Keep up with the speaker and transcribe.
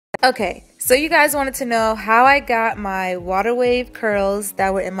Okay, so you guys wanted to know how I got my water wave curls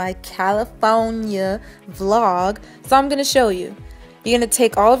that were in my California vlog. So I'm going to show you. You're going to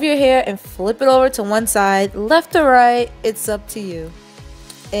take all of your hair and flip it over to one side, left or right, it's up to you.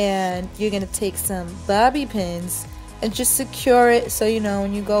 And you're going to take some bobby pins and just secure it so you know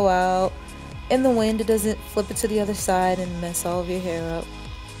when you go out in the wind it doesn't flip it to the other side and mess all of your hair up.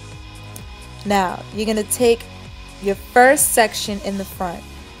 Now, you're going to take your first section in the front.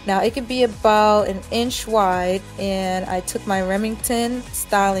 Now it could be about 1 inch wide, and I took my Remington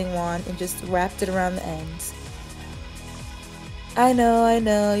styling wand and just wrapped it around the ends. I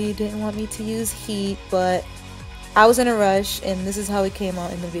know you didn't want me to use heat, but I was in a rush and this is how it came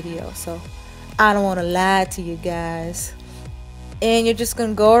out in the video, so I don't want to lie to you guys. And you're just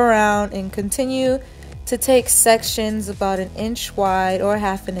gonna go around and continue to take sections about 1 inch wide or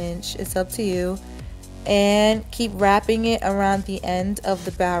 1/2 inch, it's up to you, and keep wrapping it around the end of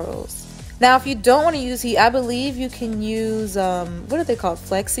the barrels. Now if you don't want to use heat, I believe you can use what are they called,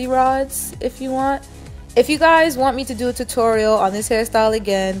 flexi rods, if you want. If you guys want me to do a tutorial on this hairstyle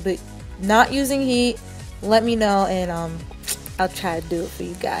again but not using heat, let me know and I'll try to do it for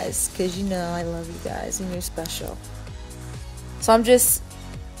you guys, because you know I love you guys and you're special. So I'm just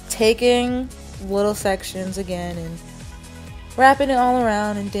taking little sections again and wrapping it all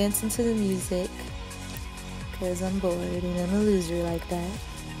around and dancing to the music, because I'm bored and I'm a loser like that.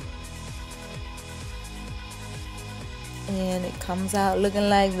 And it comes out looking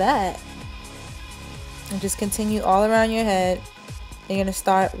like that. And just continue all around your head. You're going to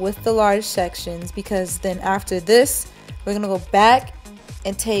start with the large sections, because then after this we're going to go back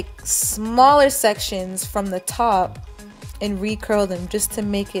and take smaller sections from the top and recurl them just to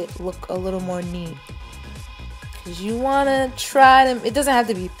make it look a little more neat. Because you want to try them, it doesn't have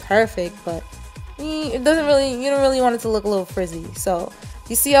to be perfect, but you don't really want it to look a little frizzy. So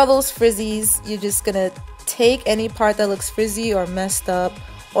you see all those frizzies, you're just gonna take any part that looks frizzy or messed up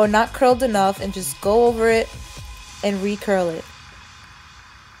or not curled enough and just go over it and recurl it.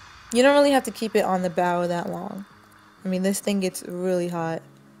 You don't really have to keep it on the barrel that long. I mean, this thing gets really hot.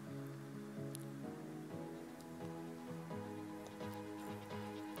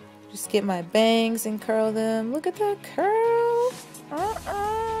 Just get my bangs and curl them. Look at that curl.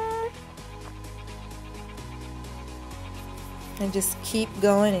 And just keep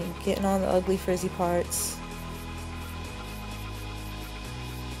going and getting all the ugly frizzy parts.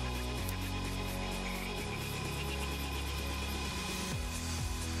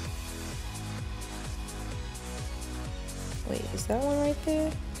 Wait, is that one right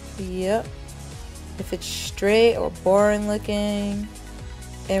there? Yep. If it's straight or boring looking.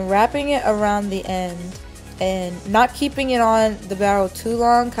 And wrapping it around the end and not keeping it on the barrel too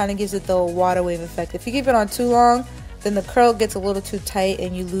long kind of gives it the water wave effect. If you keep it on too long, then the curl gets a little too tight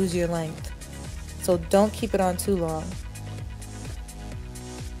and you lose your length. So don't keep it on too long.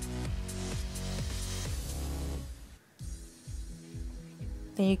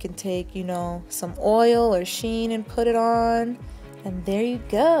 Then you can take, you know, some oil or sheen and put it on, and there you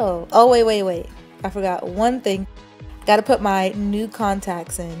go. Oh, wait. I forgot one thing. Gotta put my new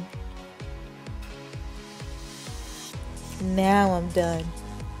contacts in. Now I'm done.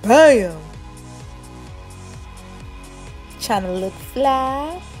 Bam! Trying to look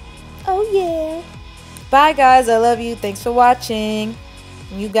fly. Oh yeah. Bye guys, I love you. Thanks for watching.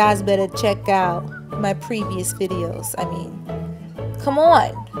 You guys better check out my previous videos. I mean, come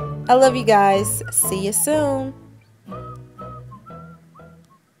on. I love you guys. See you soon.